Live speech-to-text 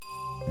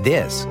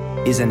This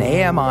is an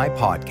AMI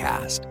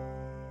podcast.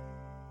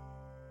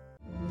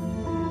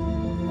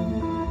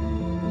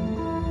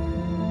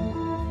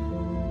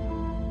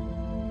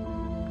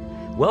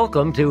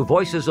 Welcome to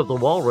Voices of the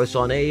Walrus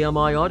on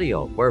AMI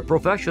Audio, where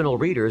professional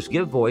readers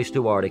give voice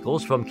to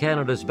articles from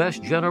Canada's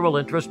best general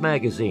interest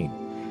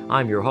magazine.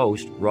 I'm your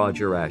host,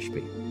 Roger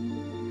Ashby.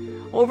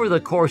 Over the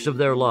course of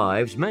their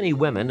lives, many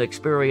women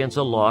experience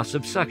a loss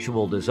of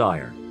sexual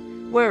desire.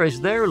 Where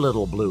is their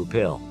little blue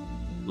pill?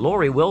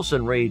 Lori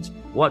Wilson reads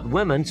What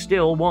Women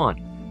Still Want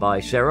by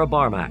Sarah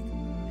Barmak.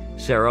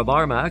 Sarah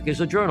Barmak is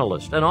a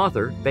journalist and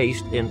author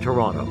based in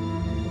Toronto.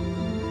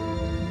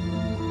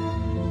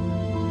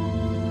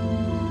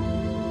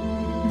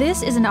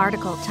 This is an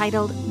article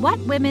titled What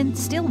Women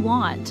Still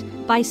Want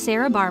by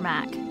Sarah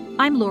Barmak.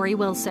 I'm Lori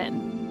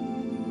Wilson.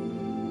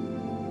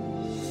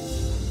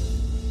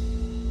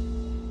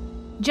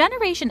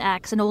 Generation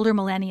X and older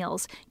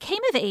millennials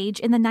came of age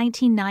in the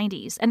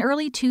 1990s and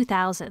early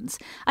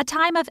 2000s, a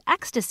time of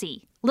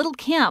ecstasy, Little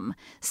Kim,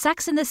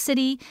 Sex and the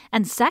City,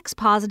 and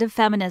sex-positive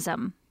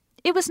feminism.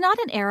 It was not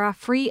an era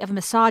free of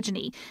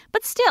misogyny,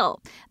 but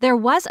still, there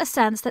was a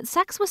sense that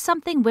sex was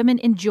something women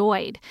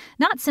enjoyed,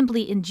 not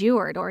simply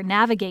endured or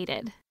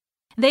navigated.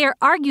 They are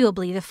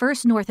arguably the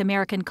first North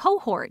American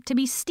cohort to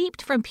be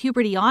steeped from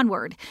puberty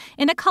onward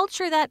in a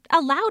culture that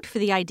allowed for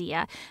the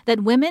idea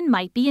that women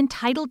might be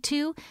entitled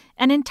to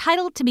and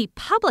entitled to be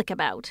public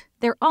about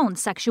their own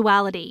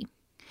sexuality.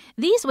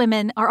 These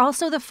women are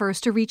also the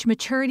first to reach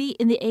maturity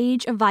in the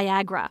age of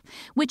Viagra,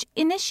 which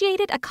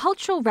initiated a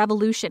cultural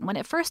revolution when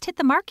it first hit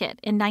the market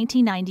in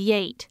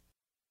 1998.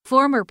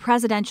 Former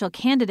presidential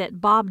candidate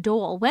Bob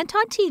Dole went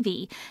on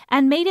TV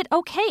and made it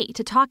okay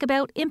to talk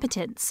about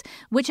impotence,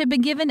 which had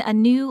been given a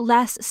new,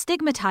 less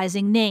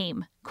stigmatizing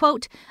name,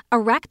 quote,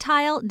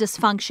 erectile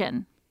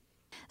dysfunction.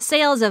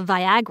 Sales of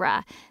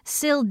Viagra,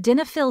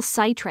 sildenafil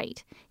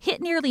citrate, hit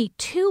nearly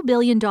 $2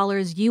 billion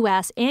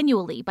U.S.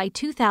 annually by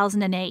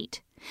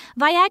 2008.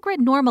 Viagra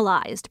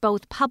normalized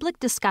both public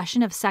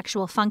discussion of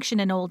sexual function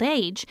in old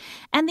age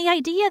and the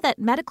idea that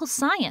medical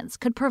science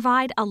could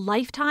provide a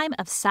lifetime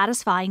of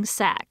satisfying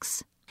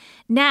sex.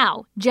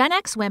 Now, Gen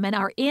X women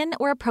are in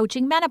or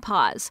approaching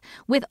menopause,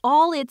 with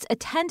all its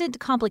attendant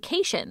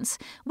complications,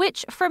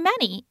 which, for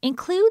many,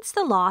 includes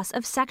the loss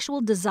of sexual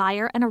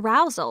desire and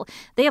arousal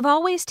they have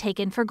always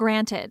taken for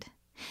granted.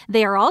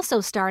 They are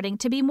also starting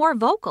to be more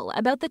vocal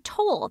about the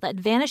toll that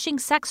vanishing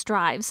sex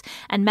drives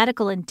and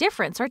medical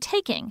indifference are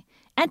taking,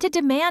 and to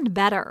demand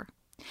better.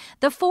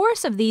 The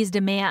force of these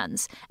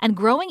demands and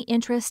growing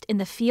interest in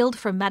the field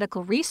from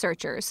medical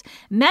researchers,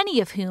 many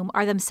of whom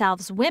are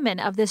themselves women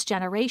of this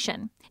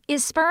generation,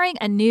 is spurring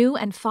a new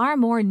and far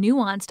more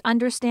nuanced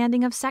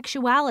understanding of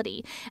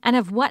sexuality and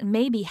of what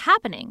may be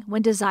happening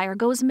when desire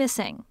goes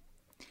missing.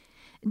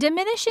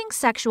 Diminishing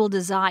sexual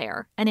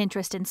desire, an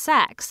interest in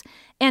sex,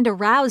 and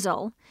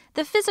arousal,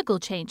 the physical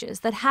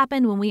changes that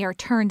happen when we are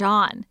turned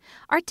on,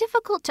 are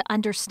difficult to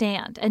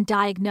understand and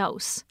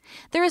diagnose.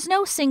 There is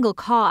no single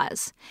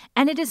cause,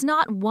 and it is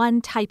not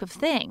one type of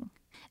thing.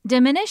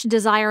 Diminished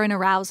desire and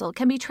arousal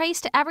can be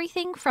traced to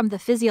everything from the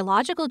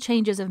physiological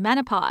changes of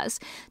menopause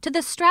to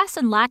the stress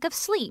and lack of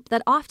sleep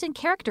that often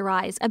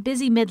characterize a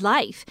busy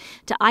midlife,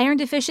 to iron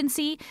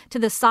deficiency, to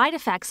the side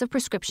effects of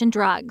prescription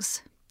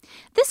drugs.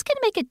 This can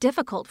make it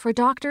difficult for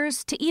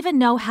doctors to even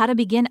know how to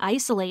begin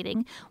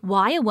isolating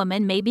why a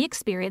woman may be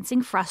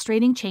experiencing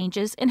frustrating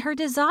changes in her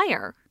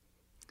desire.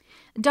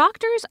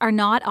 Doctors are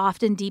not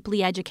often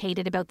deeply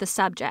educated about the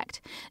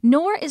subject,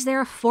 nor is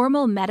there a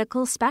formal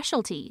medical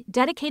specialty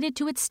dedicated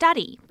to its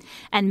study,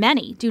 and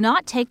many do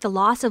not take the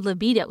loss of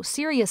libido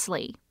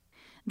seriously.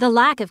 The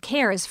lack of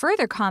care is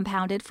further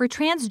compounded for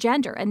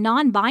transgender and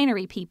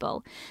non-binary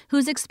people,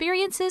 whose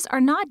experiences are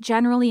not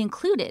generally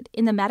included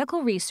in the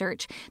medical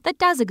research that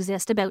does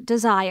exist about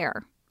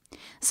desire.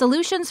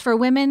 Solutions for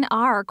women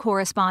are,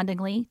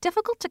 correspondingly,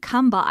 difficult to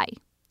come by.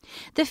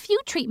 The few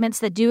treatments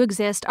that do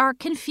exist are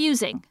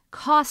confusing,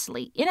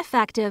 costly,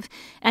 ineffective,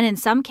 and in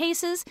some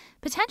cases,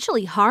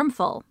 potentially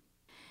harmful.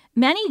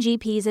 Many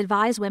GPs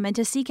advise women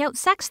to seek out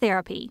sex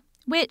therapy,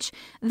 which,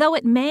 though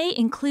it may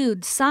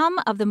include some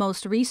of the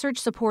most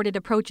research-supported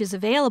approaches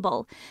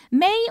available,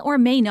 may or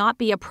may not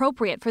be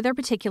appropriate for their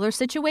particular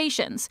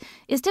situations,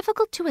 is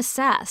difficult to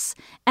assess,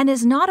 and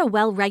is not a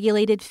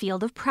well-regulated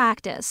field of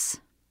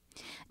practice.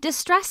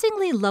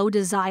 Distressingly low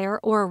desire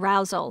or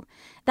arousal,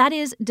 that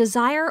is,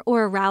 desire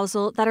or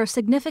arousal that are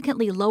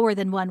significantly lower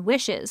than one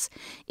wishes,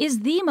 is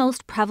the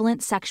most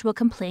prevalent sexual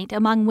complaint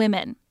among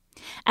women.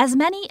 As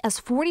many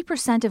as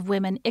 40% of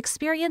women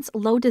experience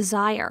low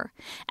desire,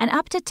 and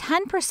up to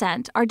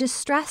 10% are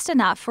distressed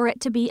enough for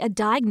it to be a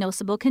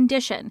diagnosable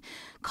condition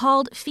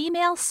called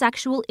female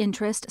sexual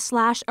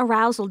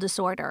interest/arousal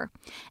disorder,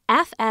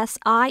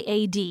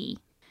 FSIAD.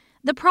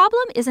 The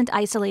problem isn't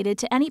isolated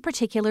to any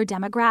particular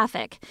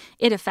demographic.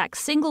 It affects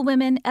single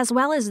women as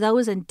well as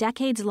those in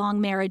decades-long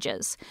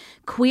marriages,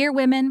 queer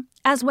women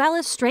as well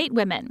as straight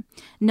women,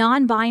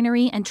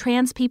 non-binary and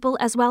trans people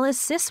as well as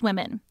cis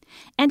women.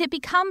 And it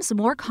becomes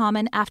more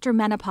common after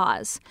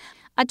menopause,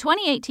 A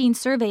 2018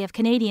 survey of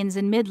Canadians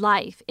in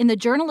midlife in the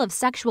Journal of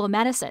Sexual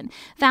Medicine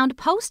found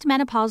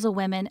postmenopausal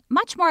women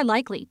much more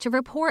likely to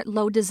report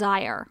low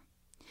desire.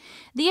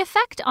 The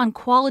effect on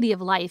quality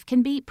of life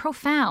can be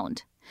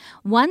profound.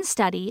 One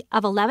study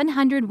of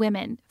 1,100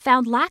 women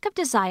found lack of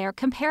desire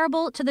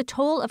comparable to the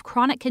toll of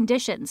chronic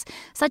conditions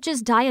such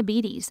as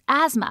diabetes,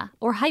 asthma,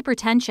 or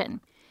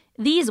hypertension.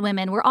 These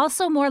women were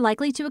also more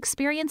likely to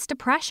experience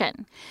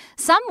depression.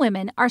 Some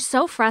women are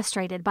so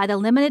frustrated by the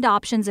limited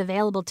options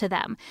available to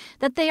them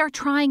that they are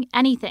trying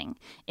anything,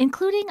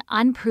 including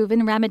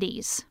unproven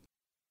remedies.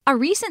 A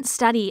recent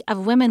study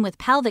of women with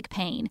pelvic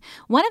pain,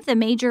 one of the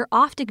major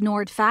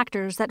oft-ignored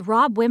factors that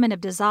rob women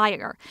of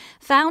desire,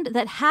 found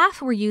that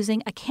half were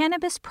using a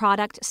cannabis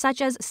product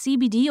such as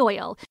CBD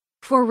oil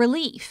for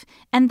relief,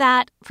 and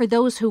that, for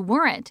those who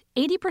weren't,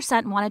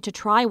 80% wanted to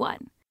try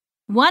one.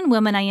 One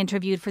woman I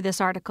interviewed for this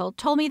article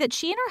told me that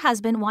she and her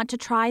husband want to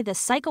try the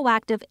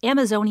psychoactive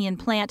Amazonian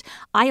plant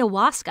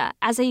ayahuasca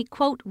as a,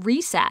 quote,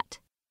 reset.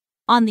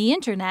 On the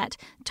internet,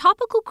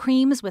 topical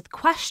creams with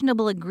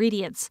questionable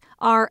ingredients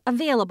are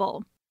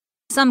available.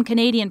 Some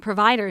Canadian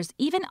providers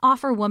even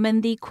offer women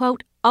the,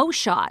 quote,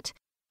 O-shot,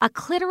 a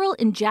clitoral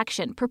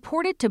injection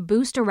purported to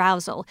boost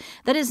arousal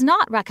that is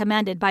not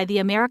recommended by the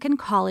American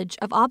College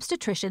of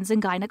Obstetricians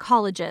and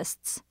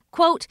Gynecologists.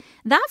 Quote,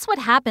 that's what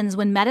happens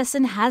when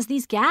medicine has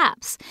these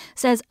gaps,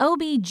 says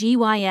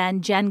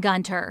OB-GYN Jen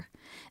Gunter.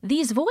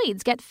 These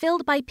voids get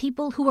filled by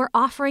people who are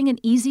offering an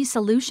easy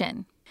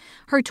solution.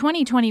 Her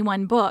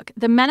 2021 book,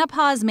 The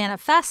Menopause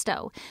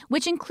Manifesto,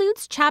 which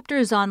includes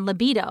chapters on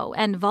libido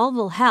and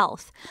vulval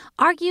health,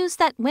 argues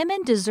that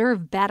women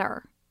deserve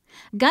better.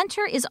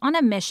 Gunter is on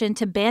a mission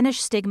to banish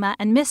stigma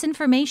and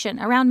misinformation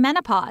around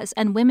menopause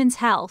and women's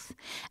health,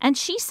 and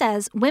she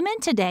says women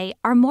today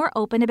are more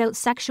open about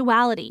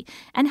sexuality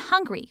and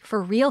hungry for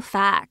real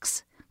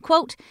facts.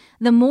 Quote,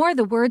 the more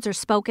the words are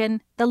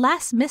spoken, the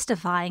less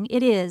mystifying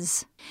it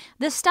is.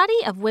 The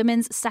study of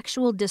women's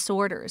sexual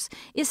disorders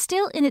is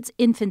still in its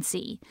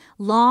infancy,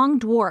 long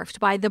dwarfed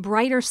by the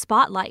brighter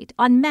spotlight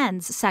on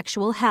men's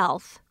sexual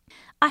health.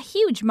 A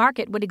huge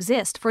market would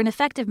exist for an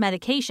effective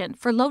medication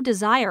for low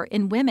desire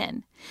in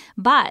women.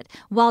 But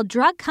while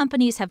drug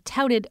companies have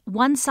touted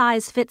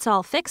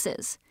one-size-fits-all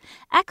fixes,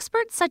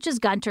 experts such as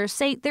Gunter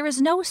say there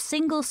is no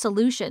single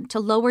solution to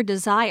lower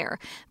desire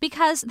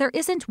because there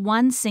isn't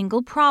one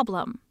single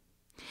problem.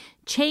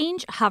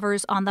 Change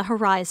hovers on the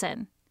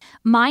horizon.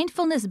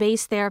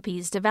 Mindfulness-based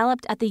therapies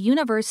developed at the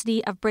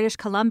University of British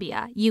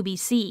Columbia,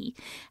 UBC,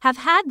 have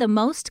had the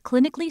most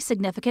clinically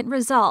significant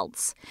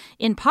results,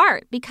 in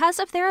part because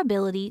of their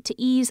ability to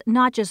ease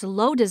not just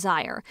low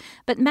desire,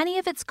 but many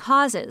of its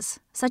causes,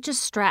 such as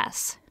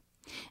stress.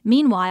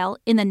 Meanwhile,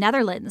 in the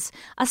Netherlands,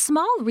 a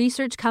small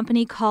research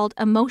company called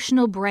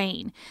Emotional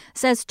Brain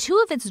says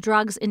 2 of its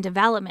drugs in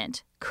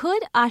development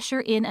could usher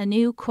in a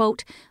new,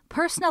 quote,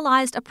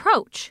 personalized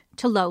approach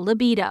to low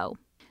libido.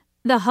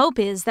 The hope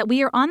is that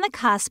we are on the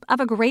cusp of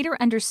a greater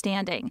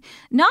understanding,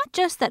 not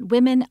just that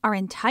women are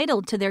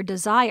entitled to their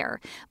desire,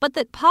 but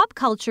that pop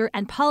culture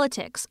and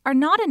politics are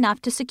not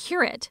enough to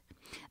secure it.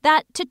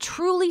 That to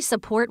truly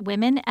support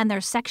women and their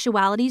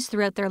sexualities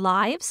throughout their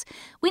lives,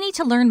 we need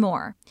to learn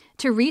more,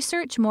 to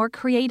research more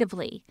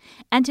creatively,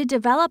 and to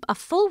develop a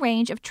full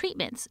range of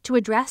treatments to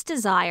address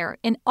desire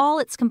in all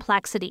its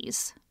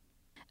complexities.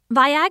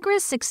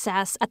 Viagra's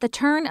success at the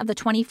turn of the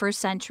 21st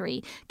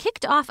century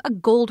kicked off a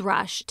gold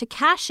rush to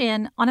cash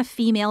in on a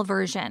female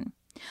version.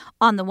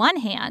 On the one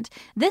hand,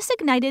 this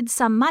ignited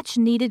some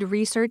much-needed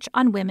research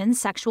on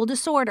women's sexual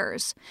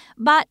disorders,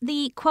 but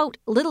the, quote,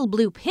 little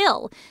blue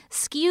pill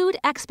skewed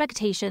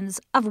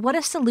expectations of what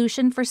a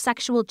solution for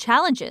sexual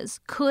challenges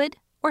could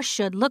or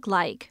should look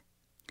like.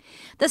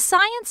 The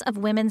science of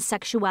women's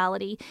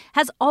sexuality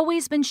has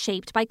always been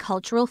shaped by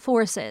cultural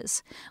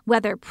forces,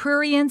 whether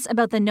prurience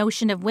about the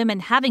notion of women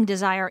having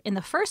desire in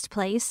the first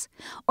place,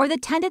 or the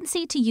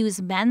tendency to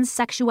use men's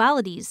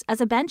sexualities as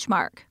a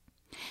benchmark.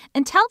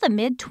 Until the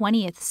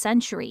mid-20th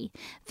century,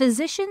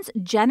 physicians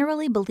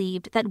generally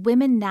believed that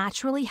women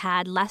naturally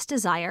had less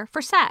desire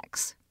for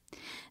sex.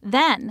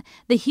 Then,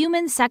 the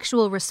human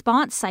sexual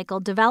response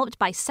cycle developed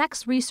by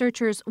sex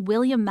researchers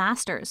William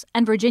Masters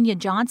and Virginia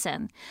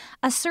Johnson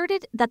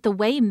asserted that the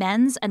way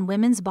men's and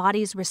women's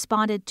bodies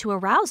responded to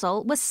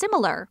arousal was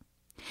similar.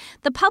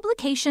 The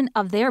publication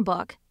of their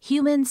book,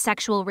 Human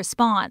Sexual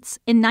Response,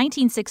 in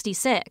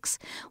 1966,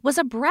 was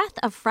a breath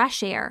of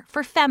fresh air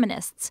for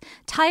feminists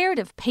tired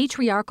of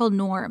patriarchal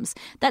norms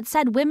that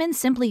said women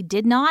simply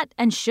did not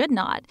and should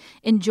not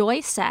enjoy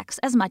sex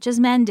as much as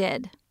men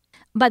did.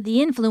 But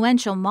the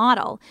influential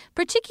model,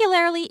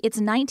 particularly its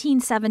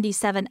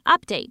 1977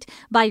 update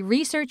by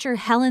researcher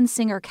Helen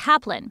Singer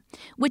Kaplan,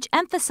 which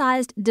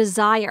emphasized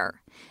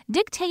desire,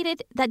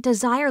 dictated that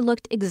desire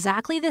looked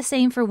exactly the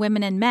same for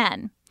women and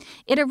men.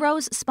 It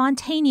arose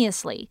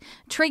spontaneously,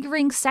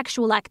 triggering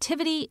sexual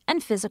activity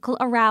and physical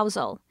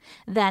arousal,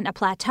 then a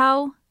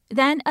plateau,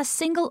 then a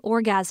single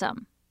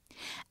orgasm.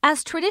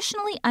 As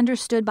traditionally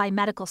understood by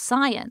medical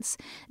science,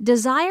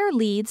 desire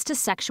leads to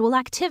sexual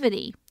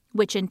activity,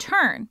 which in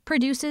turn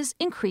produces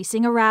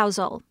increasing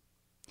arousal.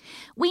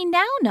 We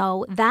now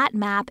know that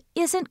map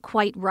isn't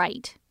quite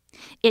right.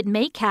 It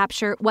may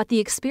capture what the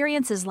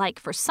experience is like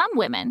for some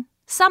women,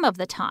 some of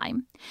the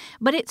time,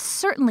 but it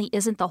certainly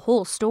isn't the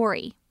whole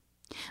story.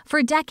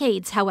 For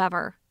decades,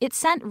 however, it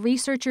sent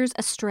researchers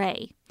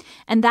astray,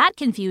 and that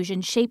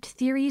confusion shaped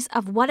theories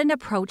of what an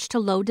approach to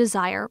low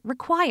desire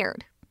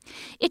required.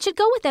 It should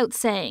go without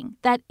saying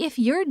that if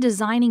you're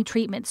designing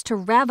treatments to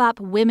rev up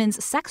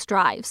women's sex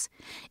drives,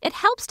 it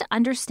helps to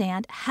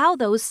understand how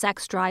those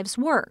sex drives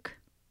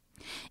work.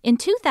 In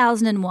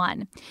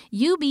 2001,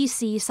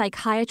 UBC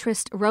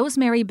psychiatrist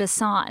Rosemary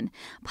Besson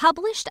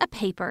published a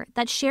paper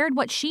that shared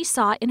what she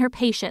saw in her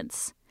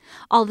patients.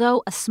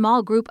 Although a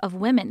small group of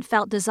women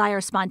felt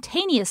desire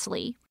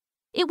spontaneously,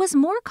 it was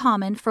more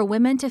common for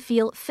women to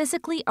feel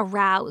physically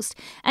aroused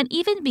and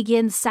even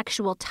begin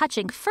sexual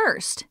touching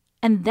first,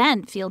 and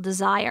then feel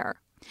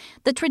desire.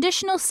 The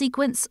traditional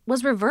sequence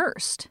was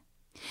reversed.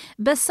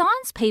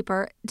 Besson's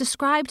paper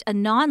described a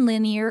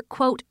nonlinear,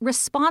 quote,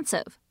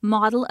 responsive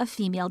model of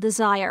female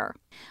desire.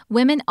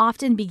 Women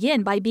often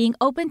begin by being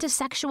open to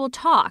sexual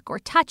talk or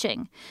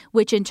touching,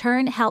 which in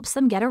turn helps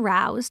them get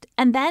aroused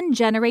and then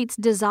generates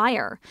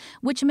desire,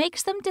 which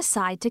makes them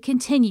decide to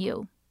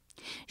continue.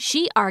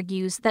 She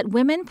argues that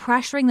women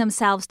pressuring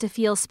themselves to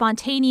feel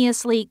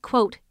spontaneously,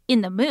 quote,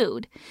 in the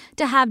mood,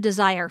 to have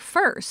desire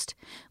first,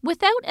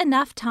 without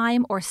enough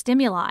time or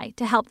stimuli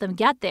to help them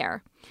get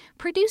there,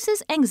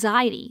 produces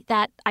anxiety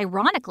that,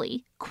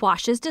 ironically,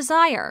 quashes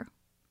desire.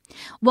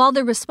 While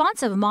the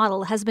responsive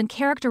model has been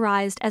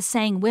characterized as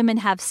saying women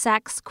have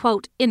sex,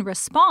 quote, in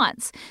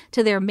response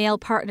to their male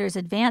partner's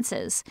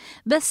advances,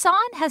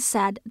 Besson has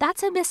said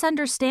that's a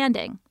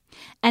misunderstanding,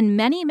 and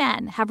many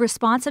men have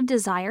responsive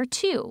desire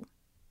too.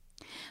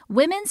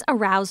 Women's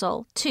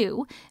arousal,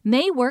 too,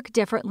 may work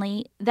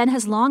differently than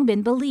has long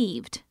been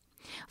believed.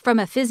 From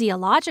a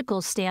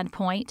physiological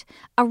standpoint,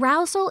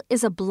 arousal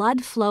is a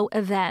blood flow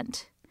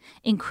event.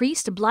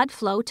 Increased blood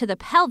flow to the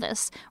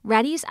pelvis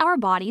readies our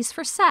bodies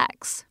for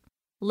sex.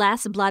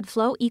 Less blood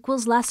flow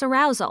equals less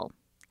arousal.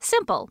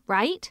 Simple,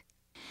 right?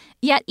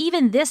 Yet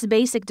even this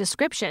basic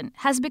description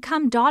has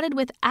become dotted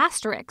with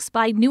asterisks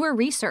by newer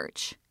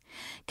research.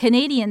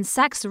 Canadian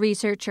sex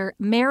researcher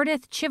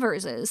Meredith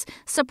Chivers'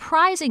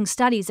 surprising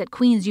studies at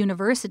Queen's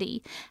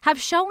University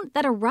have shown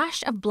that a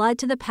rush of blood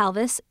to the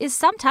pelvis is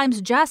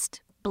sometimes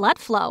just blood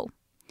flow.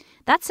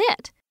 That's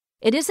it.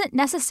 It isn't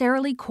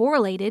necessarily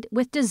correlated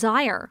with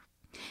desire.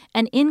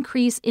 An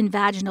increase in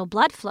vaginal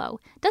blood flow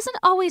doesn't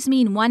always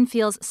mean one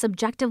feels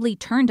subjectively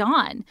turned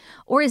on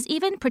or is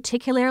even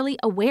particularly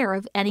aware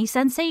of any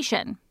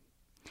sensation.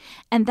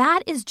 And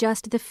that is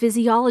just the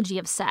physiology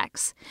of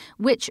sex,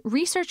 which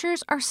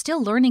researchers are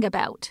still learning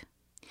about.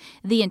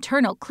 The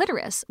internal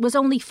clitoris was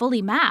only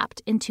fully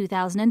mapped in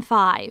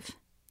 2005.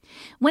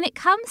 When it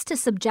comes to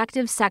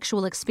subjective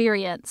sexual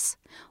experience,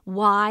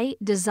 why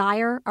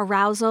desire,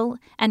 arousal,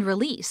 and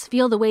release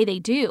feel the way they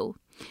do,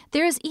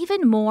 there is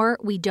even more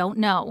we don't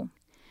know.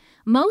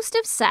 Most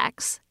of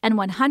sex, and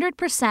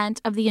 100%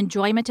 of the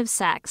enjoyment of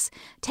sex,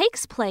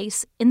 takes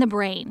place in the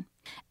brain,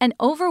 an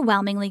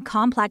overwhelmingly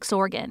complex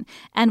organ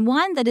and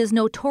one that is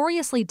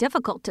notoriously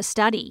difficult to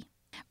study.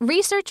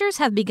 Researchers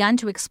have begun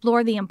to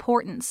explore the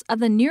importance of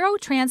the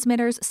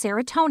neurotransmitters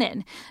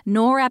serotonin,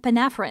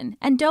 norepinephrine,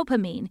 and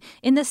dopamine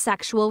in the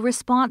sexual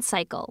response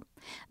cycle.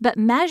 But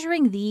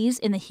measuring these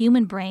in the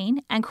human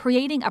brain and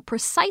creating a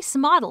precise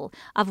model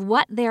of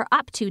what they're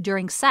up to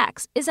during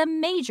sex is a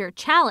major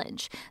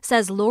challenge,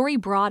 says Lori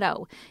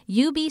Brotto,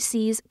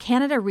 UBC's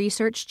Canada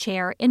Research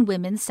Chair in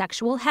Women's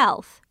Sexual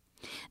Health.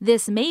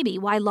 This may be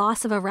why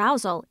loss of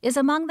arousal is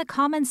among the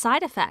common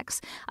side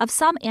effects of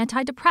some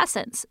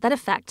antidepressants that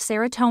affect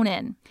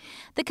serotonin.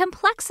 The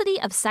complexity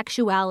of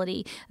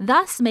sexuality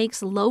thus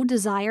makes low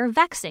desire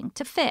vexing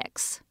to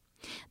fix.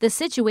 The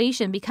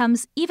situation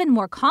becomes even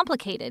more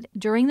complicated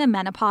during the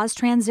menopause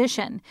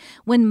transition,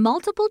 when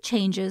multiple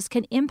changes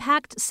can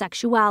impact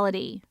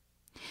sexuality.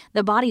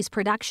 The body's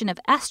production of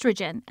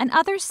estrogen and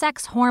other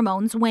sex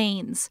hormones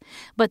wanes,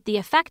 but the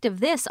effect of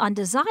this on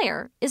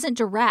desire isn't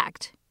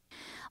direct.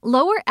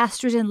 Lower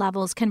estrogen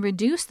levels can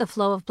reduce the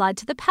flow of blood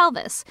to the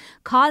pelvis,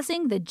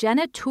 causing the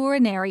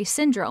genitourinary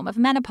syndrome of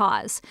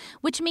menopause,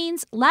 which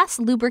means less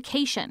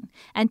lubrication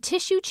and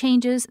tissue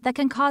changes that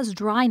can cause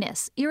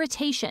dryness,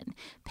 irritation,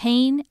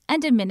 pain,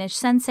 and diminished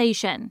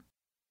sensation.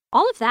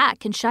 All of that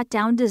can shut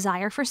down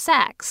desire for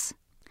sex.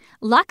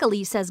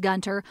 Luckily, says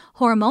Gunter,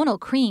 hormonal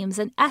creams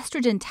and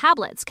estrogen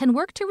tablets can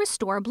work to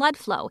restore blood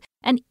flow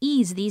and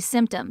ease these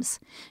symptoms.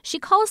 She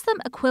calls them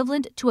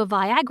equivalent to a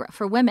Viagra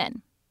for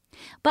women.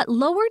 But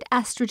lowered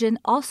estrogen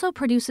also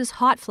produces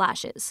hot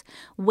flashes,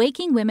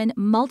 waking women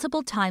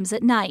multiple times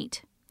at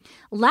night.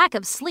 Lack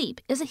of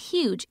sleep is a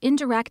huge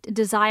indirect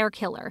desire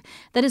killer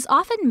that is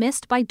often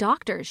missed by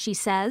doctors, she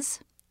says.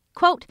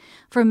 Quote,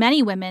 for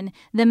many women,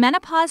 the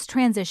menopause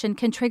transition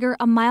can trigger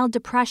a mild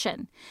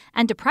depression,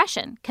 and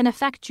depression can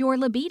affect your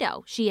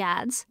libido, she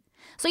adds.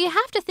 So you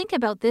have to think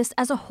about this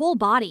as a whole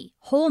body,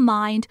 whole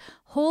mind,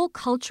 whole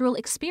cultural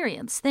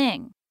experience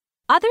thing.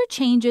 Other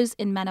changes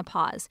in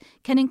menopause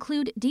can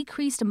include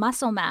decreased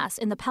muscle mass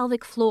in the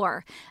pelvic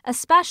floor,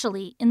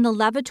 especially in the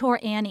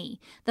levator ani,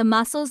 the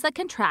muscles that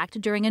contract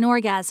during an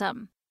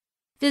orgasm.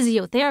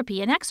 Physiotherapy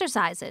and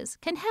exercises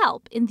can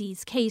help in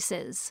these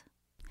cases.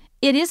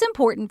 It is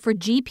important for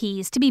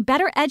GPs to be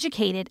better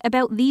educated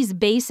about these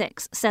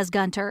basics, says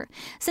Gunter,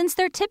 since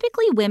they're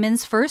typically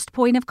women's first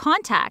point of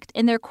contact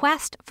in their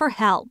quest for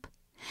help.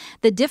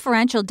 The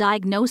differential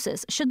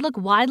diagnosis should look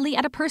widely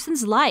at a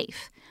person's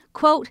life.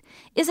 Quote,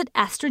 is it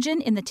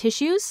estrogen in the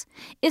tissues?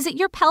 Is it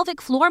your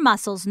pelvic floor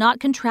muscles not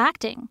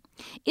contracting?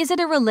 Is it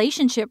a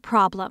relationship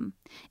problem?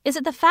 Is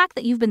it the fact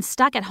that you've been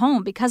stuck at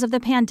home because of the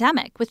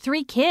pandemic with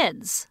 3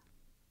 kids?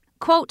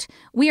 Quote,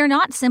 we are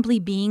not simply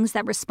beings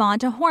that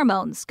respond to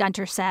hormones,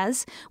 Gunter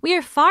says. We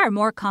are far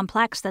more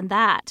complex than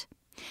that.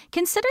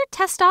 Consider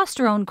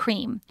testosterone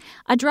cream,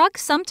 a drug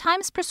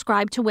sometimes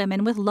prescribed to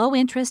women with low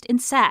interest in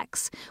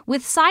sex,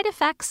 with side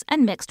effects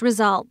and mixed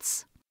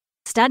results.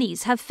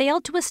 Studies have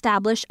failed to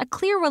establish a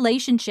clear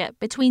relationship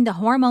between the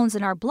hormones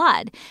in our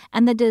blood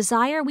and the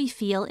desire we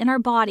feel in our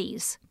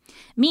bodies,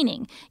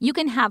 meaning you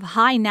can have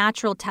high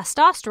natural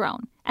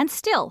testosterone and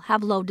still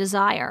have low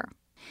desire.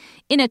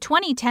 In a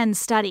 2010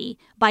 study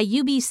by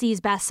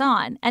UBC's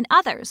Basson and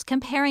others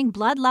comparing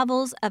blood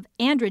levels of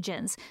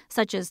androgens,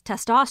 such as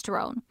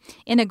testosterone,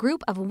 in a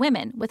group of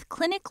women with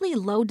clinically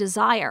low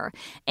desire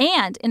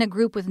and in a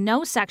group with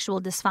no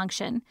sexual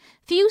dysfunction,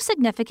 few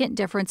significant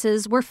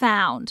differences were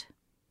found.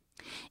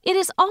 It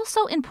is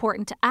also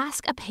important to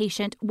ask a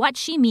patient what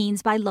she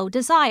means by low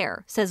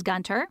desire, says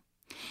Gunter.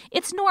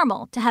 It's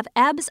normal to have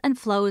ebbs and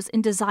flows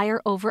in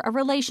desire over a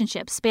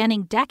relationship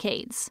spanning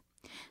decades.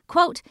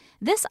 Quote,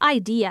 this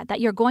idea that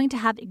you're going to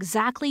have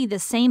exactly the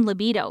same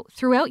libido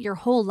throughout your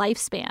whole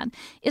lifespan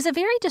is a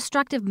very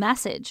destructive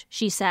message,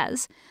 she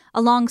says,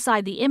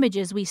 alongside the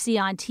images we see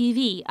on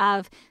TV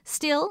of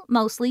still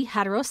mostly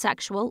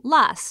heterosexual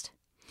lust.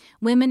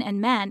 Women and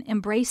men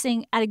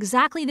embracing at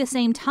exactly the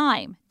same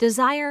time,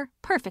 desire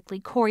perfectly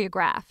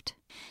choreographed.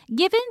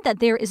 Given that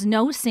there is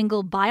no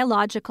single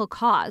biological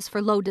cause for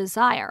low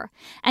desire,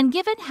 and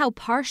given how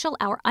partial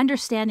our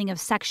understanding of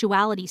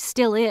sexuality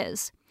still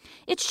is,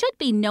 it should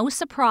be no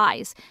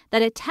surprise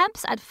that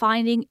attempts at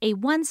finding a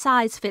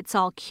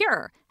one-size-fits-all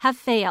cure have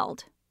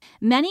failed.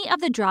 Many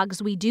of the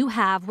drugs we do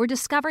have were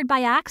discovered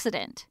by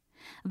accident.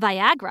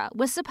 Viagra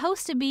was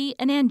supposed to be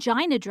an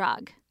angina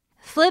drug.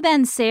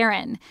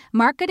 Flibanserin,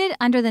 marketed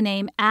under the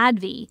name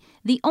Advil,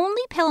 the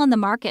only pill on the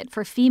market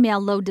for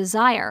female low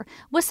desire,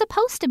 was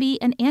supposed to be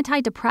an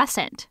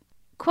antidepressant.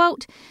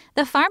 Quote,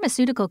 the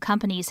pharmaceutical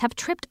companies have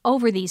tripped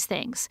over these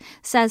things,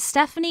 says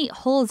Stephanie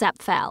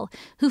Holzapfel,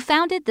 who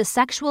founded the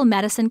Sexual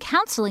Medicine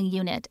Counseling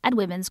Unit at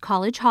Women's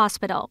College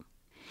Hospital.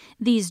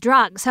 These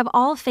drugs have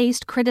all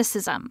faced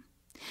criticism.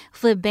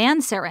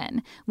 Flibanserin,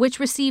 which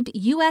received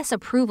U.S.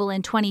 approval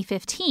in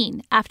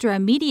 2015 after a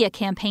media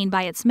campaign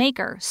by its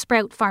maker,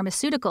 Sprout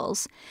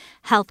Pharmaceuticals,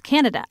 Health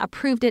Canada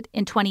approved it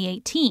in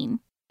 2018,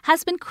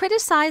 has been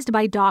criticized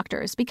by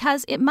doctors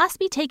because it must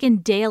be taken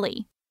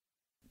daily.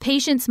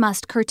 Patients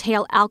must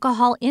curtail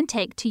alcohol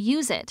intake to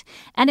use it,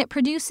 and it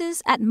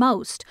produces, at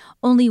most,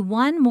 only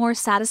one more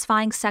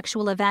satisfying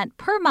sexual event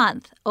per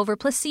month over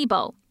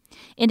placebo,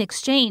 in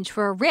exchange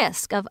for a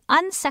risk of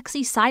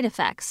unsexy side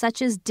effects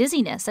such as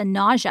dizziness and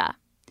nausea.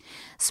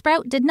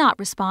 Sprout did not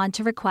respond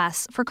to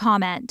requests for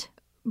comment.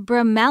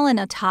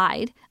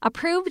 Bremelanotide,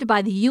 approved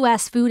by the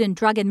U.S. Food and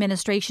Drug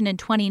Administration in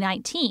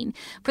 2019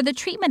 for the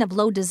treatment of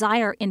low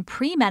desire in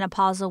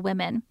premenopausal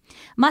women,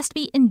 must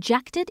be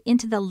injected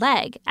into the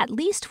leg at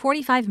least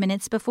 45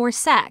 minutes before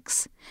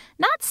sex.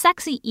 Not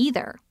sexy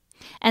either.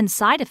 And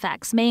side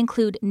effects may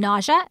include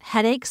nausea,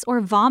 headaches,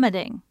 or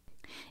vomiting.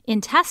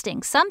 In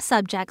testing, some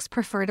subjects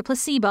preferred a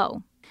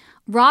placebo.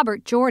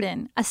 Robert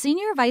Jordan, a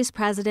senior vice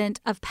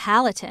president of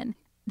Palatin,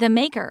 the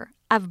maker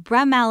of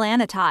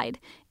bremelanotide,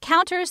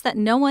 counters that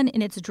no one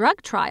in its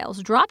drug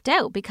trials dropped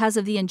out because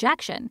of the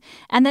injection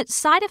and that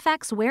side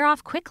effects wear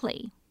off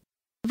quickly.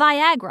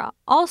 Viagra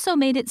also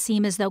made it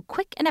seem as though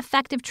quick and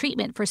effective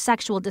treatment for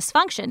sexual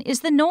dysfunction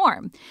is the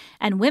norm,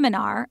 and women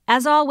are,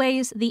 as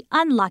always, the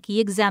unlucky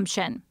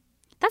exemption.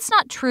 That's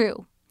not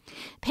true.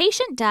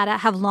 Patient data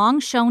have long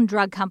shown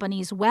drug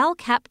companies'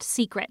 well-kept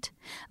secret.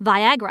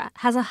 Viagra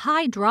has a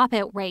high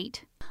dropout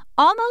rate.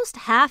 Almost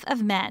half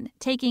of men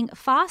taking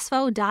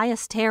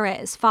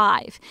phosphodiesterase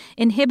 5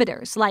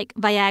 inhibitors like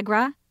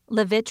Viagra,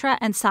 Levitra,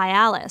 and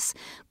Cialis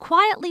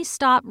quietly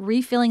stop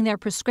refilling their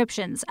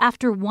prescriptions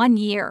after 1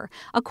 year,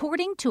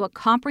 according to a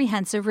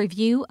comprehensive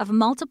review of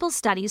multiple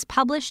studies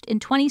published in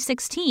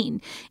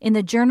 2016 in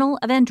the Journal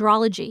of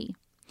Andrology.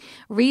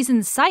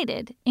 Reasons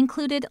cited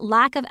included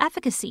lack of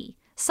efficacy,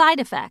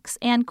 side effects,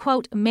 and,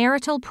 quote,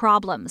 marital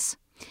problems.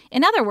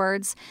 In other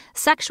words,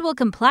 sexual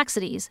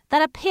complexities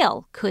that a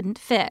pill couldn't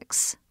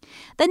fix.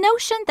 The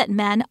notion that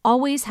men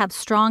always have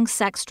strong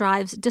sex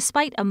drives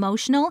despite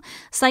emotional,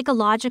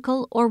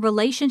 psychological, or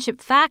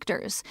relationship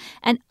factors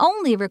and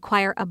only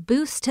require a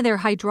boost to their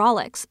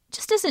hydraulics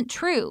just isn't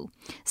true,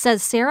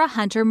 says Sarah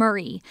Hunter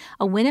Murray,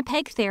 a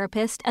Winnipeg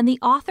therapist and the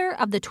author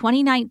of the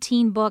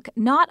 2019 book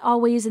Not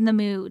Always in the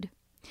Mood: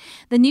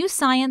 The New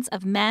Science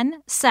of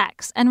Men,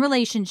 Sex, and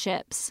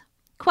Relationships.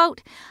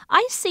 Quote,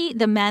 I see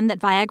the men that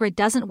Viagra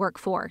doesn't work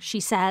for, she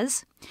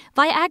says.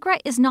 Viagra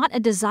is not a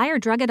desire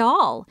drug at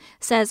all,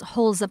 says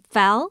Holzapfel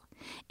Fell.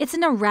 It's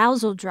an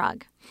arousal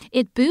drug.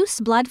 It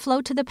boosts blood flow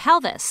to the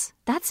pelvis.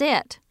 That's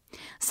it.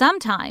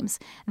 Sometimes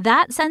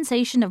that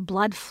sensation of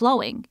blood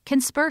flowing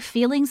can spur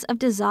feelings of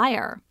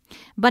desire.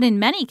 But in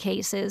many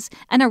cases,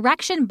 an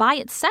erection by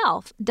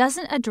itself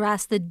doesn't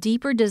address the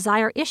deeper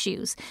desire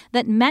issues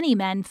that many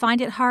men find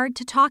it hard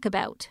to talk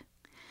about.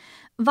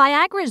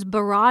 Viagra's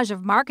barrage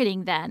of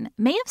marketing, then,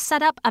 may have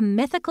set up a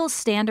mythical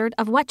standard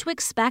of what to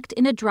expect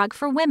in a drug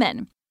for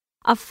women,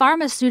 a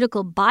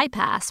pharmaceutical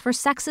bypass for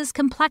sex's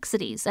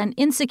complexities and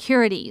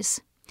insecurities.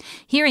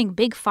 Hearing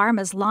Big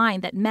Pharma's line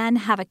that men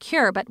have a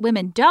cure but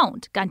women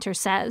don't, Gunter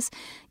says,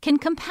 can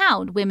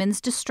compound women's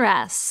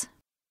distress.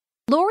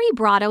 Lori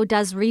Brotto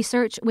does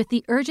research with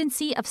the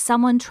urgency of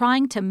someone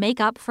trying to make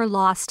up for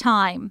lost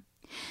time.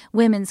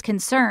 Women's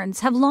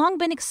concerns have long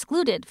been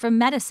excluded from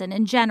medicine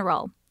in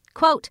general.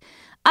 Quote,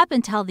 up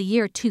until the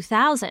year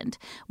 2000,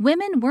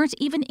 women weren't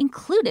even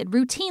included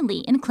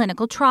routinely in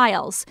clinical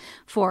trials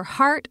for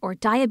heart or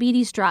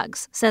diabetes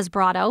drugs, says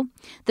Brotto,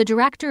 the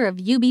director of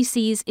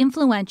UBC's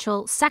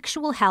influential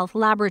Sexual Health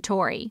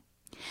Laboratory.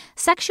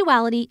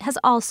 Sexuality has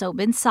also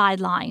been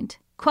sidelined.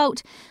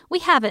 Quote, we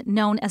haven't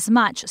known as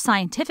much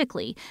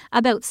scientifically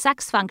about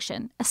sex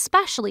function,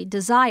 especially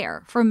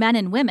desire, for men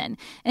and women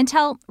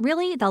until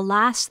really the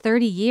last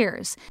 30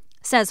 years,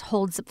 says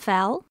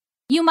Holzapfel.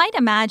 You might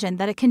imagine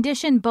that a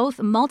condition both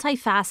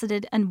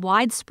multifaceted and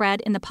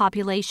widespread in the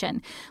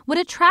population would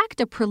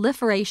attract a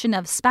proliferation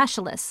of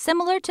specialists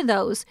similar to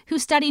those who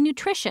study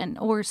nutrition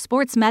or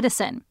sports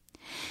medicine.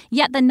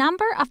 Yet the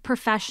number of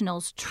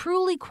professionals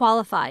truly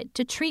qualified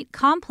to treat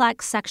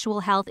complex sexual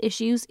health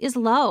issues is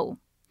low.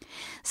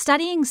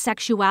 Studying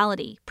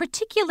sexuality,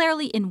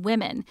 particularly in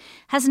women,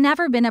 has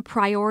never been a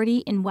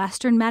priority in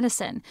Western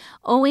medicine,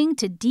 owing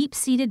to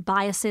deep-seated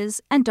biases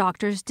and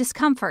doctors'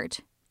 discomfort.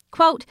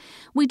 Quote,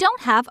 we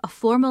don't have a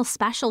formal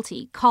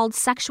specialty called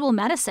sexual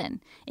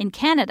medicine in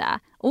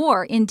Canada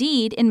or,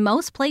 indeed, in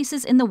most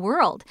places in the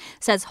world,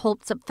 says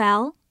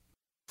Holzapfel.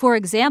 For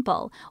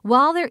example,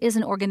 while there is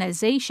an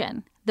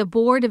organization, the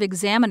Board of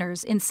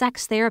Examiners in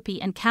Sex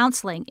Therapy and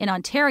Counselling in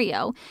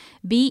Ontario,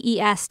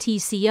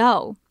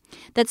 BESTCO,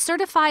 that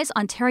certifies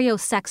Ontario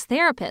sex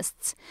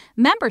therapists,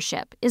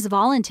 membership is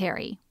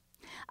voluntary.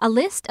 A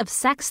list of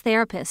sex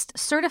therapists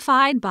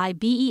certified by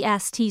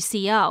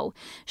BESTCO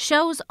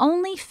shows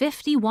only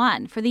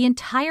 51 for the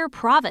entire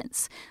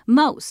province,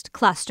 most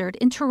clustered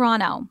in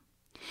Toronto.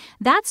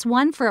 That's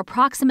one for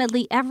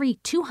approximately every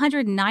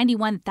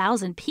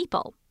 291,000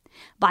 people.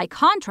 By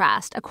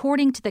contrast,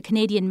 according to the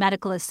Canadian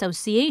Medical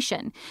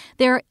Association,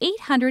 there are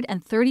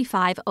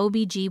 835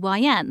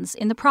 OBGYNs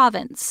in the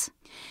province.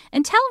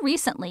 Until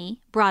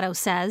recently, Brotto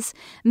says,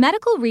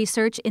 medical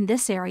research in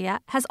this area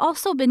has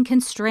also been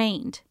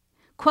constrained.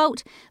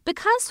 Quote,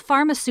 because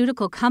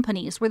pharmaceutical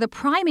companies were the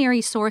primary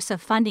source of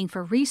funding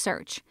for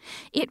research,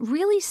 it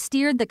really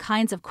steered the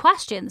kinds of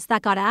questions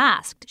that got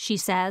asked, she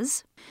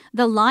says.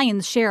 The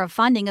lion's share of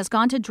funding has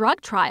gone to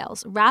drug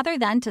trials rather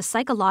than to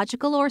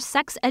psychological or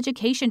sex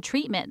education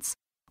treatments,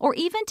 or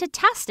even to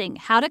testing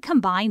how to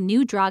combine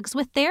new drugs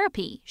with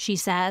therapy, she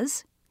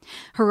says.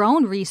 Her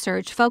own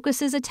research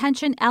focuses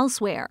attention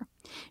elsewhere.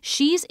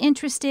 She's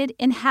interested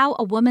in how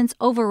a woman's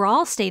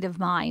overall state of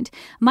mind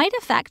might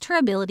affect her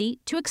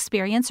ability to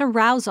experience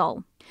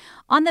arousal.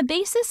 On the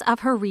basis of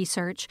her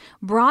research,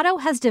 Brotto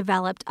has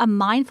developed a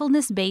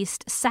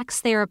mindfulness-based sex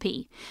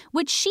therapy,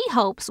 which she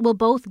hopes will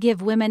both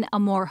give women a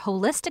more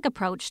holistic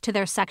approach to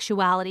their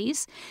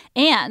sexualities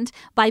and,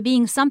 by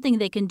being something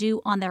they can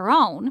do on their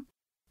own,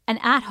 an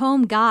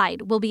at-home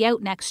guide will be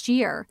out next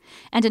year,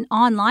 and an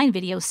online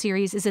video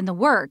series is in the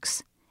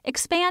works,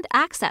 expand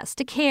access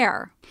to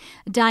care.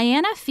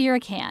 Diana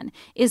Firekan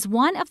is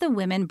one of the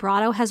women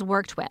Brotto has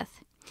worked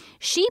with.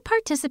 She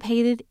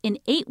participated in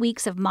 8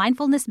 weeks of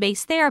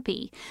mindfulness-based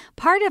therapy,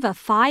 part of a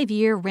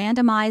 5-year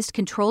randomized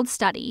controlled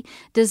study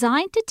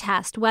designed to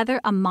test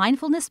whether a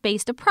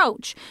mindfulness-based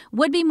approach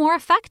would be more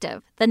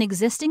effective than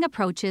existing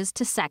approaches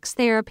to sex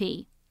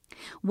therapy.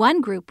 One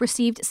group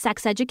received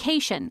sex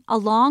education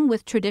along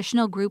with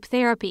traditional group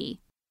therapy.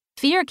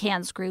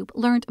 Firekan's group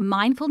learned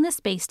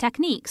mindfulness-based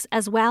techniques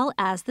as well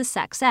as the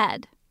sex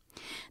ed.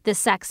 The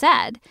sex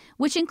ed,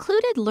 which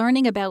included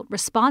learning about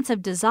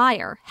responsive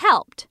desire,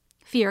 helped.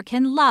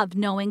 Firekan loved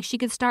knowing she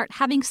could start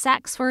having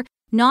sex for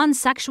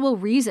non-sexual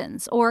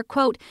reasons or,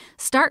 quote,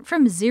 start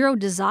from zero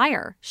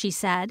desire, she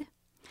said.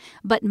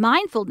 But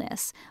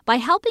mindfulness, by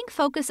helping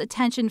focus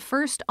attention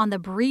first on the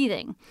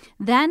breathing,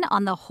 then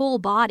on the whole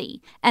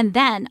body, and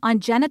then on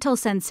genital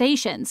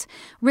sensations,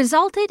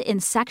 resulted in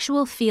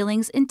sexual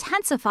feelings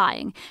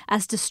intensifying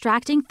as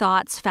distracting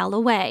thoughts fell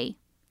away.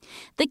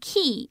 The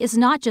key is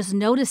not just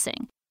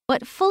noticing,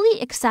 but fully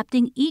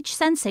accepting each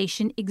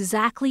sensation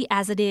exactly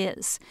as it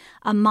is,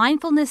 a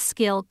mindfulness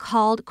skill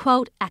called,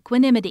 quote,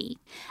 equanimity.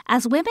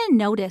 As women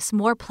notice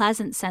more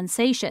pleasant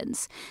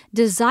sensations,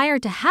 desire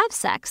to have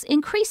sex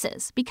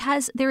increases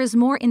because there is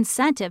more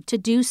incentive to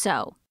do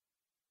so.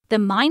 The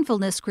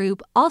mindfulness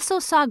group also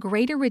saw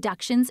greater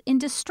reductions in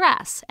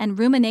distress and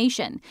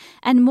rumination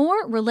and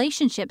more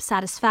relationship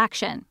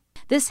satisfaction.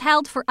 This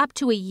held for up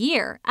to a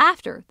year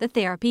after the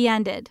therapy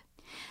ended.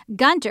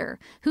 Gunter,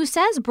 who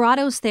says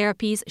Brados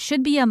therapies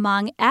should be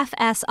among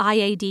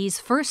FSIAD's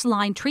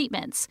first-line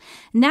treatments,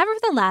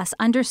 nevertheless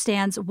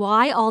understands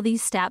why all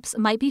these steps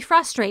might be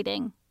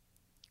frustrating.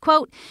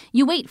 Quote,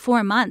 you wait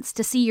 4 months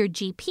to see your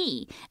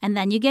GP, and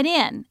then you get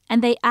in,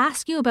 and they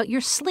ask you about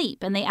your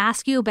sleep, and they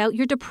ask you about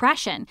your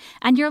depression,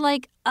 and you're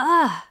like,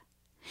 ugh.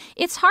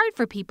 It's hard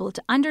for people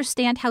to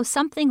understand how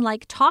something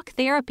like talk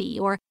therapy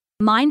or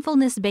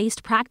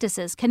mindfulness-based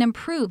practices can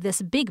improve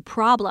this big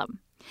problem.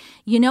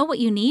 You know what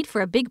you need for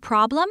a big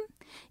problem?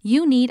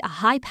 You need a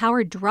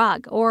high-powered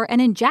drug or an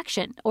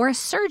injection or a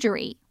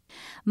surgery.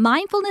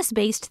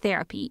 Mindfulness-based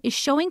therapy is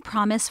showing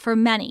promise for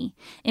many,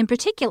 in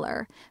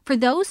particular for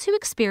those who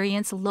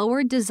experience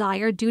lower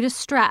desire due to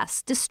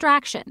stress,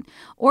 distraction,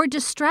 or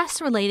distress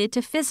related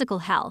to physical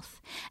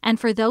health, and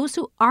for those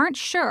who aren't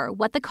sure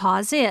what the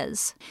cause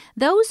is.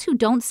 Those who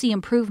don't see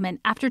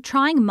improvement after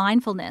trying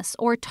mindfulness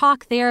or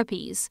talk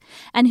therapies,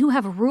 and who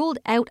have ruled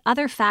out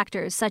other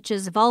factors such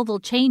as vulval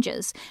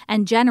changes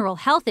and general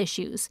health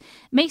issues,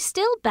 may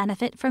still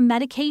benefit from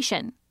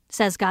medication,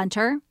 says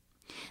Gunter.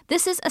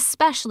 This is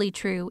especially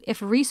true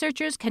if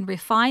researchers can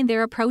refine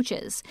their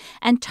approaches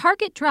and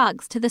target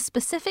drugs to the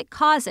specific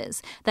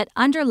causes that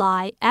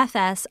underlie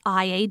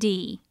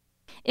FSIAD.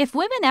 If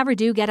women ever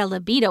do get a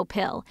libido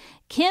pill,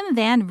 Kim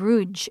van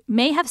Ruij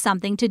may have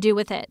something to do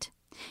with it.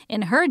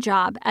 In her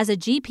job as a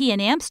GP in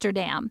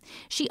Amsterdam,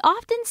 she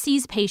often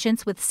sees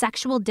patients with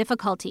sexual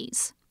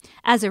difficulties.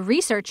 As a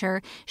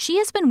researcher, she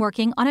has been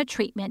working on a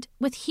treatment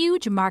with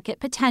huge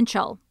market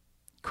potential.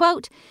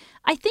 Quote,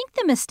 I think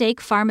the mistake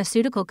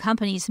pharmaceutical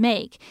companies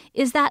make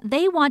is that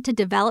they want to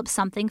develop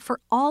something for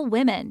all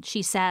women,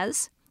 she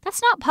says.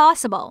 That's not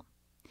possible.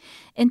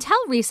 Until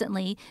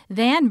recently,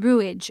 Van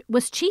Ruij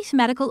was chief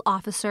medical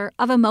officer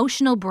of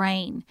Emotional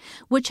Brain,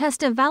 which has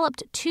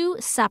developed 2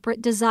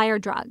 separate desire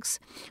drugs,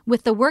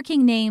 with the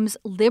working names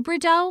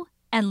Librido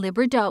and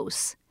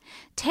Libridose,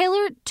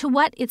 tailored to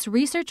what its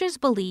researchers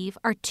believe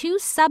are 2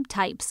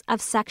 subtypes of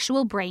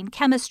sexual brain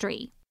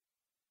chemistry.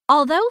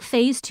 Although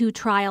Phase 2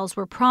 trials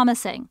were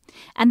promising,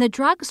 and the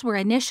drugs were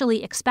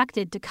initially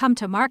expected to come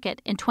to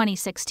market in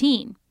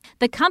 2016,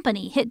 the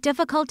company hit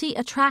difficulty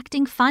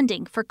attracting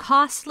funding for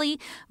costly,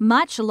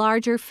 much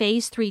larger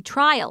Phase 3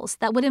 trials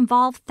that would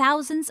involve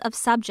thousands of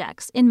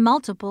subjects in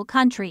multiple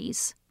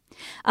countries.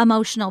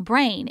 Emotional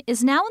Brain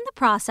is now in the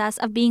process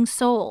of being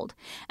sold,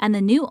 and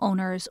the new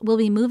owners will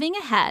be moving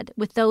ahead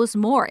with those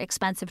more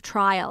expensive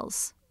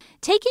trials.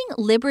 Taking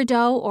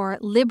Librido or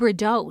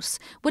Libridose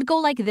would go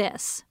like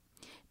this.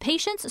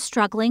 Patients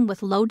struggling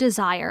with low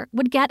desire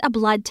would get a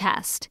blood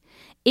test.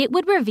 It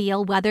would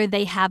reveal whether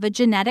they have a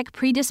genetic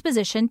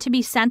predisposition to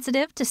be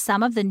sensitive to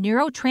some of the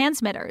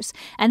neurotransmitters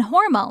and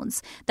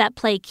hormones that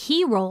play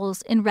key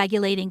roles in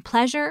regulating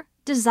pleasure,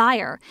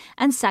 desire,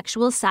 and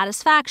sexual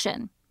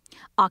satisfaction.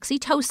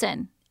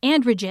 Oxytocin,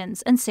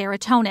 androgens, and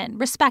serotonin,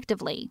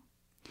 respectively.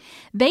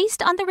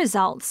 Based on the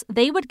results,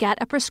 they would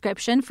get a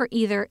prescription for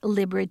either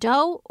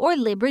Librido or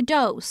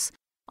Libridose,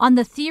 on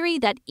the theory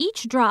that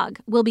each drug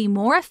will be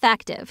more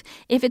effective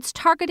if it's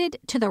targeted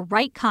to the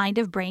right kind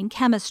of brain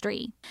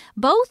chemistry.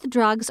 Both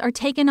drugs are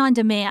taken on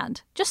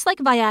demand, just like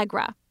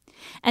Viagra,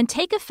 and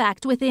take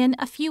effect within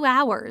a few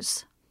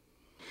hours.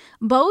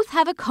 Both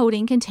have a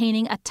coating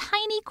containing a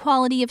tiny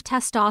quantity of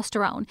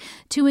testosterone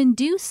to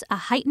induce a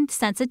heightened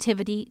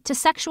sensitivity to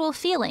sexual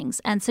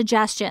feelings and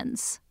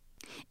suggestions.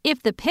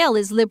 If the pill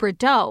is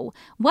Librido,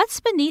 what's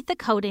beneath the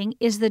coating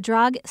is the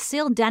drug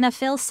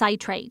sildenafil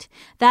citrate,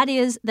 that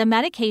is, the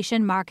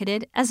medication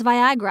marketed as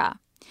Viagra,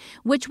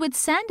 which would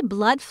send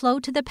blood flow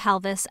to the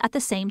pelvis at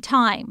the same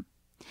time.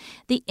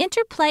 The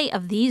interplay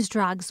of these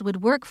drugs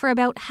would work for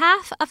about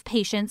half of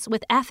patients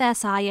with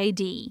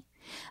FSIAD,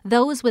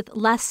 those with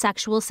less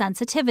sexual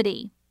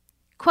sensitivity.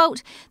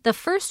 Quote, the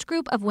first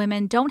group of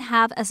women don't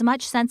have as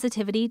much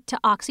sensitivity to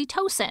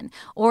oxytocin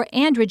or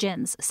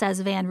androgens, says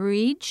Van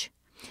Ruij.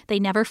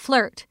 They never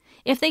flirt.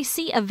 If they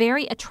see a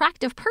very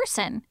attractive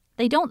person,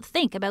 they don't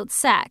think about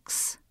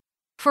sex.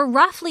 For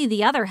roughly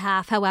the other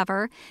half,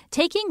 however,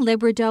 taking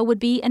Librido would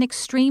be an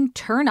extreme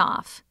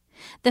turnoff.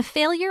 The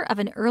failure of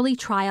an early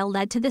trial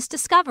led to this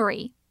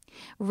discovery.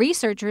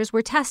 Researchers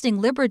were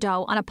testing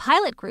Librido on a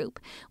pilot group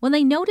when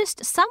they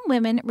noticed some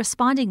women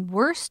responding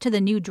worse to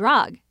the new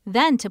drug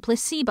than to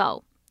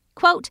placebo.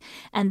 Quote,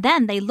 and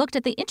then they looked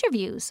at the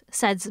interviews,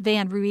 says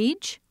Van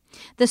Ruij.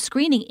 The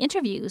screening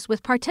interviews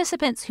with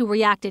participants who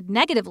reacted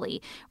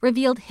negatively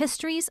revealed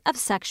histories of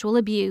sexual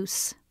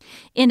abuse.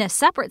 In a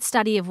separate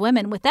study of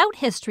women without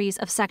histories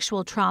of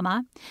sexual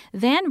trauma,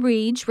 Van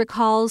Riege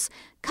recalls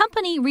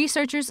company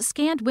researchers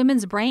scanned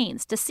women's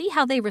brains to see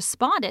how they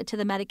responded to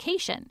the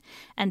medication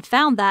and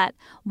found that,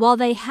 while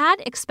they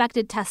had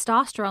expected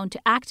testosterone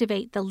to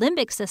activate the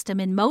limbic system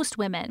in most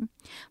women,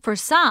 for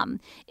some,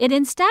 it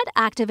instead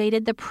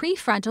activated the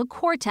prefrontal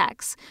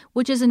cortex,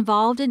 which is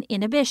involved in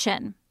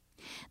inhibition.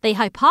 They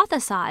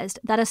hypothesized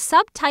that a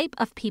subtype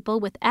of people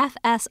with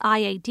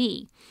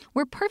FSIAD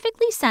were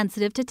perfectly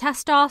sensitive to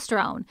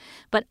testosterone,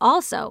 but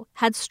also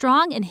had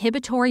strong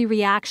inhibitory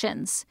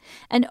reactions,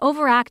 an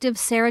overactive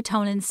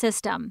serotonin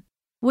system,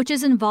 which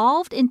is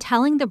involved in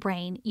telling the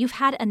brain you've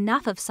had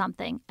enough of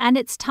something and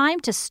it's time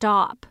to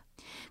stop.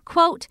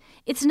 Quote,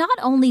 it's not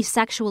only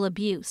sexual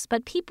abuse,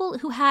 but people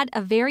who had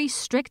a very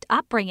strict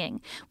upbringing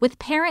with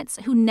parents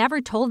who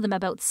never told them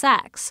about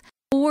sex,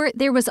 or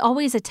there was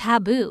always a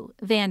taboo,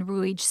 Van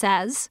Riege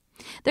says.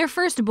 Their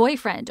first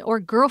boyfriend or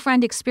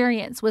girlfriend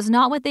experience was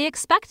not what they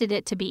expected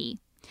it to be.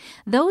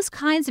 Those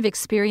kinds of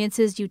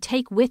experiences you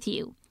take with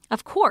you,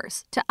 of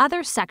course, to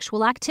other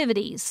sexual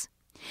activities.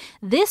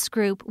 This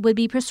group would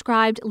be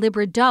prescribed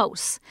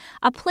Liberdose,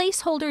 a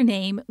placeholder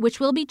name which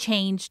will be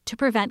changed to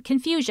prevent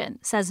confusion,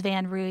 says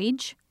Van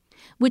Riege,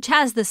 which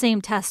has the same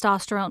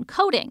testosterone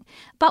coding,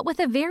 but with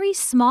a very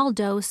small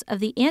dose of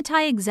the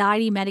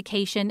anti-anxiety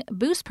medication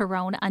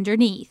buspirone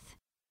underneath.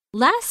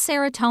 Less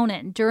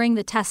serotonin during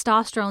the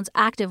testosterone's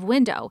active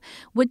window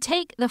would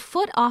take the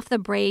foot off the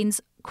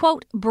brain's,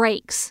 quote,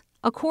 brakes,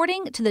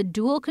 according to the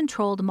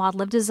dual-controlled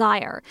model of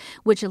desire,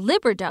 which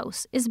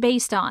Liberdose is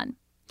based on.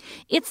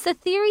 It's the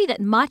theory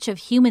that much of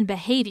human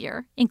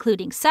behavior,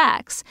 including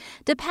sex,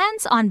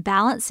 depends on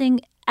balancing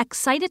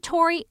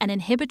excitatory and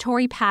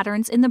inhibitory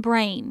patterns in the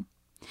brain.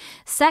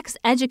 Sex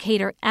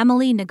educator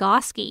Emily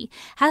Nagoski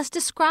has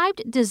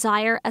described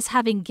desire as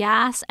having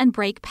gas and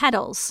brake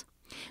pedals.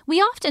 We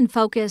often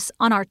focus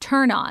on our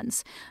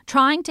turn-ons,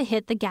 trying to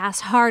hit the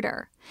gas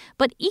harder.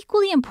 But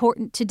equally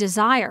important to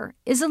desire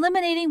is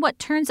eliminating what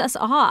turns us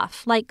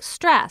off, like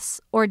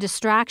stress or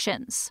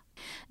distractions.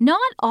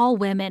 Not all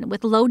women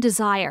with low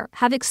desire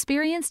have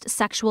experienced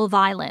sexual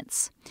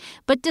violence,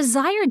 but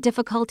desire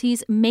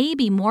difficulties may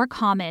be more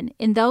common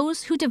in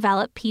those who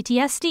develop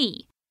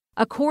PTSD,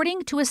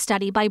 according to a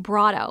study by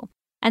Brotto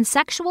and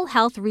sexual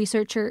health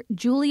researcher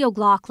Julie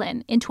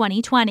O'Loughlin in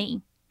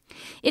 2020.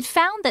 It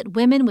found that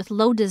women with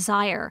low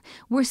desire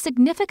were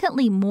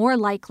significantly more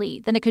likely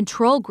than a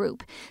control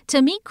group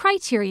to meet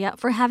criteria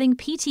for having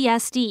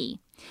PTSD,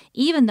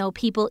 even though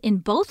people in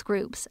both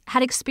groups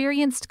had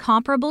experienced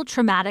comparable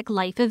traumatic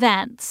life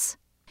events.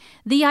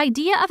 The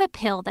idea of a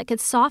pill that could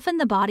soften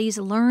the body's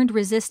learned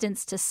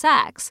resistance to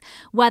sex,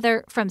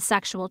 whether from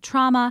sexual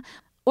trauma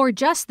or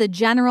just the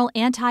general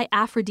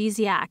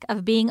anti-aphrodisiac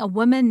of being a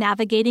woman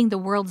navigating the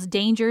world's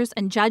dangers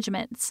and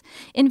judgments,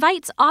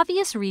 invites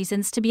obvious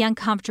reasons to be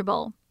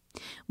uncomfortable.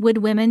 Would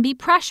women be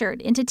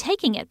pressured into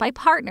taking it by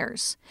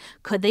partners?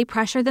 Could they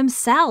pressure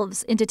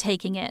themselves into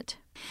taking it?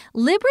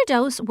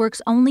 Liberdose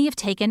works only if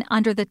taken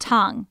under the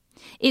tongue.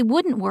 It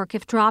wouldn't work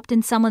if dropped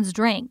in someone's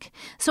drink,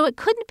 so it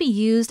couldn't be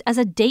used as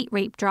a date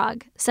rape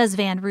drug, says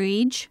Van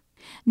Riege.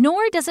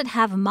 Nor does it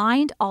have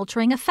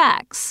mind-altering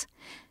effects.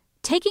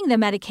 Taking the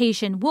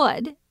medication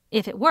would,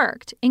 if it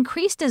worked,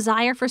 increase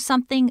desire for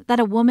something that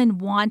a woman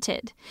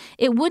wanted.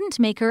 It wouldn't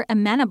make her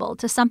amenable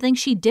to something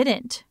she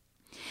didn't.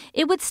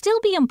 It would still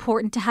be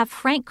important to have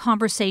frank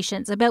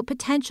conversations about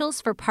potentials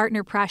for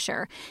partner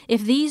pressure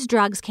if these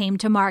drugs came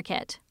to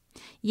market.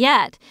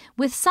 Yet,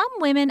 with some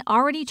women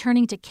already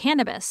turning to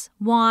cannabis,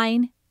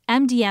 wine,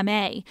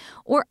 MDMA,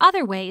 or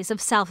other ways of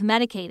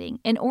self-medicating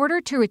in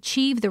order to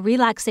achieve the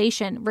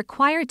relaxation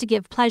required to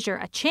give pleasure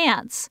a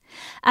chance,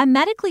 a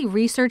medically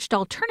researched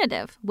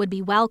alternative would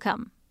be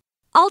welcome.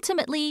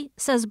 Ultimately,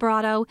 says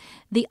Brotto,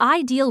 the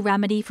ideal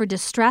remedy for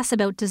distress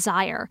about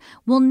desire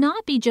will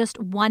not be just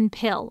one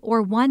pill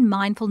or one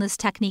mindfulness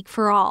technique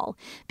for all,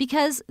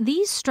 because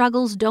these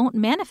struggles don't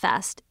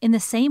manifest in the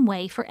same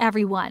way for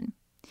everyone.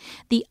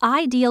 The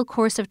ideal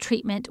course of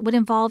treatment would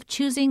involve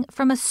choosing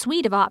from a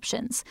suite of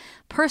options,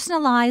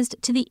 personalized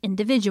to the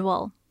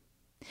individual.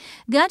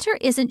 Gunter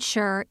isn't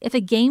sure if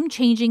a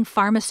game-changing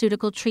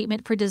pharmaceutical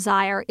treatment for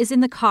desire is in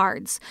the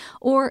cards,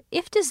 or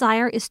if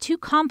desire is too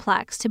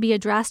complex to be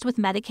addressed with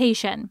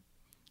medication.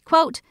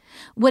 Quote,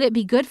 would it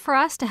be good for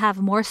us to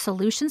have more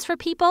solutions for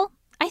people?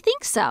 I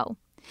think so,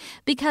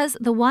 because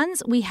the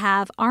ones we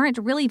have aren't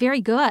really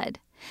very good.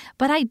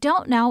 But I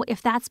don't know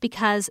if that's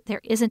because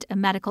there isn't a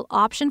medical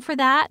option for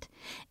that,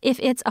 if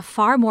it's a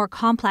far more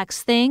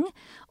complex thing,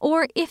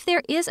 or if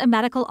there is a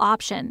medical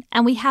option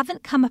and we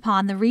haven't come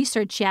upon the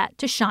research yet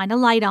to shine a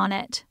light on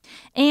it.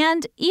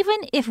 And even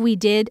if we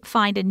did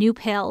find a new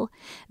pill,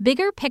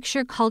 bigger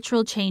picture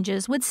cultural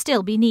changes would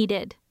still be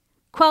needed.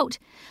 Quote,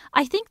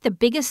 I think the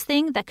biggest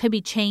thing that could be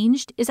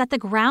changed is at the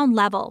ground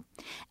level,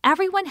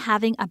 everyone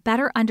having a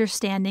better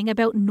understanding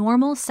about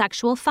normal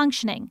sexual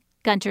functioning,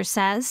 Gunter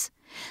says.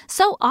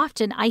 So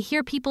often I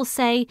hear people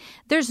say,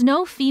 there's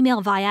no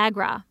female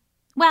Viagra.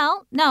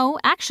 Well, no,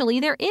 actually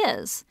there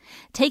is.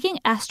 Taking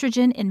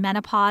estrogen in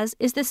menopause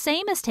is the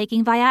same as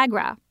taking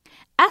Viagra.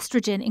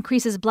 Estrogen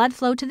increases blood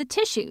flow to the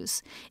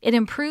tissues. It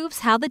improves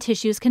how the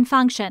tissues can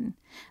function.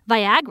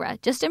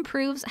 Viagra just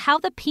improves how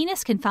the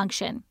penis can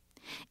function.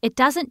 It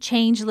doesn't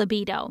change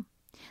libido.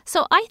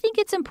 So I think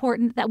it's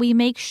important that we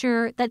make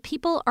sure that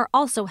people are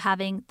also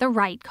having the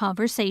right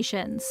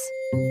conversations.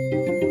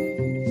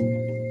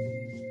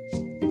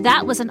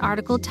 That was an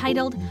article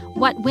titled,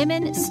 What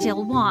Women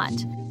Still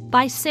Want,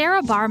 by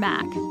Sarah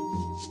Barmack.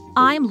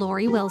 I'm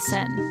Lori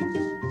Wilson.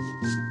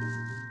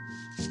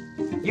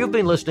 You've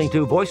been listening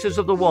to Voices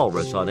of the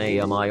Walrus on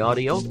AMI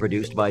Audio,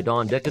 produced by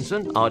Don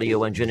Dickinson,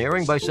 audio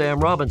engineering by Sam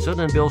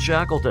Robinson and Bill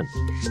Shackleton.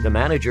 The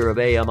manager of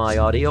AMI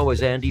Audio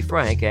is Andy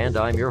Frank, and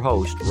I'm your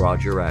host,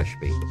 Roger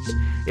Ashby.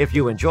 If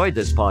you enjoyed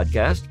this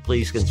podcast,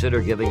 please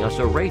consider giving us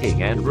a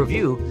rating and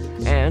review,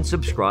 and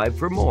subscribe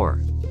for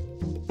more.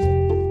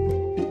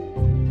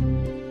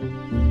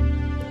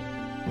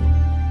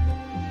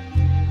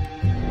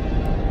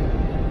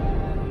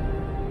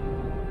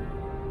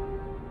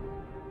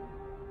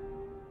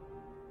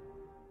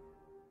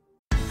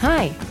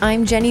 Hi,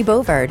 I'm Jenny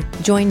Bovard.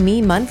 Join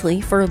me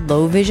monthly for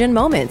Low Vision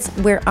Moments,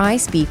 where I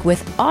speak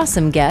with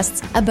awesome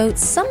guests about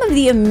some of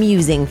the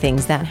amusing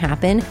things that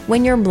happen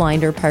when you're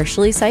blind or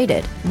partially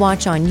sighted.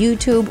 Watch on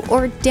YouTube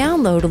or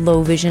download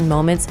Low Vision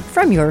Moments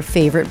from your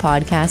favorite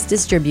podcast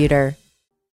distributor.